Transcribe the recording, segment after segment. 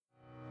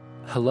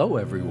Hello,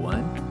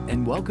 everyone,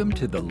 and welcome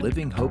to the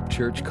Living Hope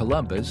Church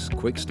Columbus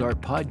Quick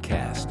Start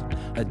Podcast,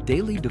 a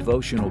daily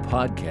devotional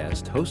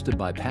podcast hosted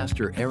by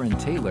Pastor Aaron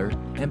Taylor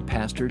and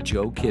Pastor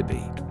Joe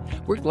Kibbe.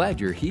 We're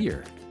glad you're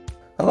here.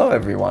 Hello,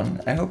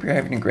 everyone. I hope you're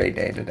having a great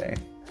day today.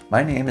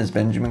 My name is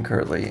Benjamin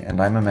Kirtley, and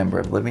I'm a member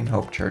of Living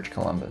Hope Church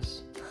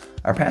Columbus.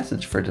 Our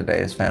passage for today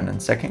is found in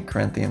 2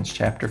 Corinthians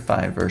chapter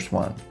 5, verse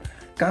 1.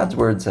 God's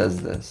word says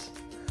this,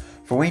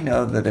 "For we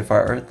know that if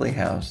our earthly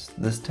house,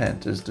 this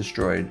tent, is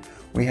destroyed,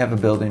 we have a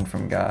building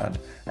from God,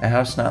 a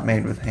house not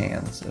made with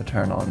hands,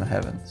 eternal in the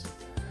heavens."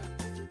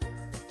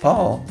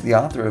 Paul, the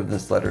author of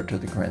this letter to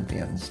the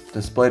Corinthians,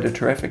 displayed a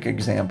terrific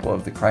example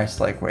of the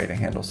Christ-like way to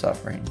handle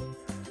suffering.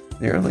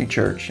 The early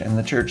church and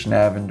the church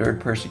now have endured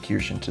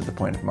persecution to the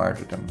point of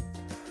martyrdom.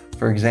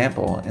 For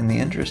example, in the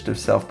interest of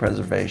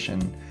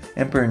self-preservation,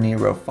 Emperor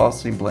Nero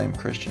falsely blamed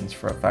Christians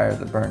for a fire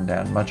that burned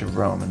down much of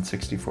Rome in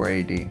 64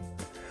 AD.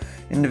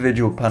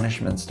 Individual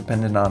punishments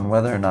depended on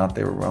whether or not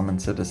they were Roman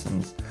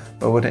citizens,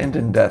 but would end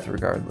in death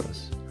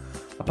regardless.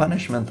 A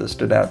punishment that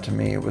stood out to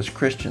me was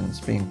Christians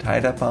being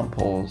tied up on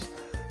poles,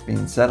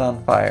 being set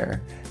on fire,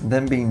 and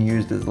then being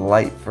used as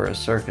light for a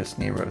circus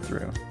Nero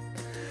threw.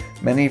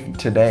 Many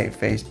today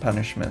face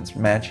punishments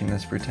matching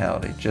this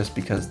brutality just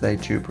because they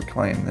too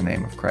proclaim the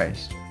name of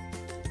Christ.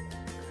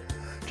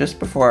 Just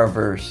before our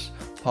verse,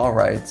 Paul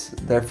writes,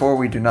 "Therefore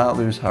we do not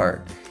lose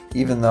heart.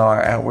 Even though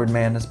our outward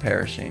man is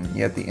perishing,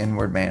 yet the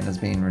inward man is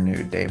being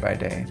renewed day by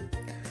day."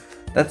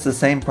 That's the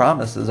same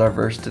promise as our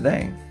verse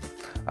today.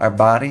 Our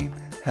body,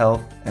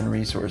 health, and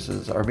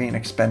resources are being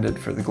expended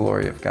for the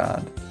glory of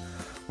God.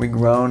 We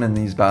groan in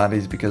these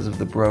bodies because of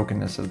the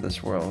brokenness of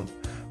this world.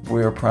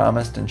 We are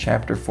promised in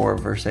chapter 4,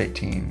 verse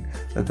 18,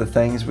 that the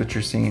things which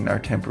are seen are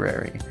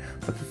temporary,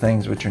 but the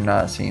things which are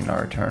not seen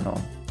are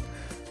eternal.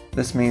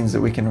 This means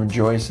that we can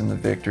rejoice in the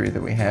victory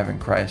that we have in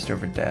Christ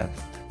over death,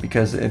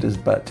 because it is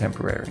but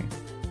temporary.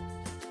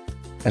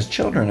 As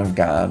children of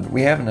God,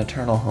 we have an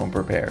eternal home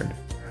prepared.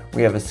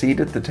 We have a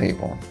seat at the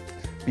table.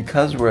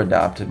 Because we're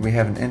adopted, we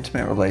have an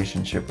intimate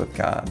relationship with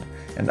God,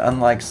 and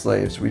unlike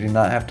slaves, we do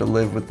not have to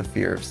live with the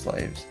fear of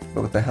slaves,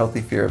 but with the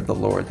healthy fear of the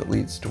Lord that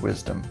leads to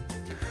wisdom.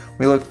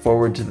 We look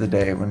forward to the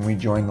day when we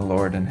join the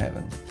Lord in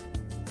heaven.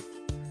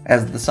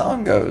 As the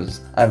song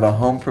goes, "I've a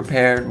home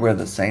prepared where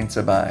the saints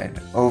abide,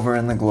 over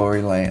in the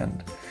glory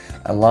land.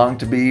 I long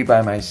to be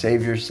by my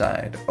Savior's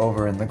side,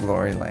 over in the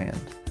glory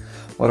land."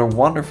 What a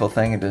wonderful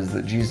thing it is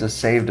that Jesus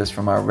saved us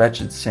from our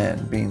wretched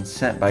sin, being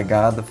sent by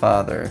God the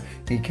Father.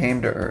 He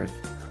came to earth,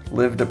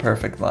 lived a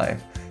perfect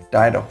life,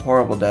 died a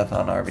horrible death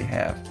on our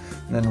behalf,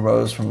 and then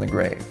rose from the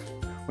grave.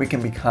 We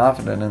can be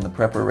confident in the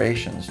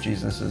preparations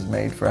Jesus has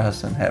made for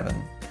us in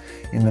heaven.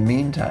 In the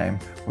meantime,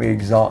 we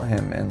exalt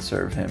Him and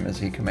serve Him as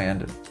He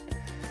commanded.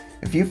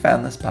 If you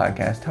found this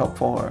podcast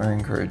helpful or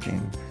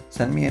encouraging,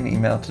 send me an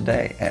email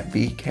today at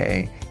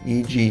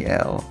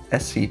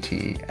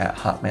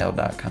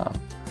bkeglsct@hotmail.com.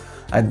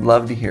 I'd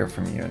love to hear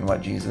from you and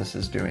what Jesus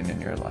is doing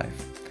in your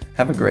life.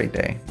 Have a great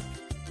day.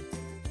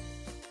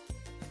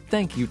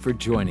 Thank you for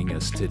joining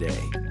us today.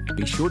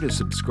 Be sure to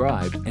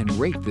subscribe and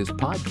rate this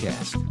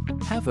podcast.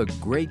 Have a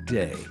great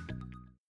day.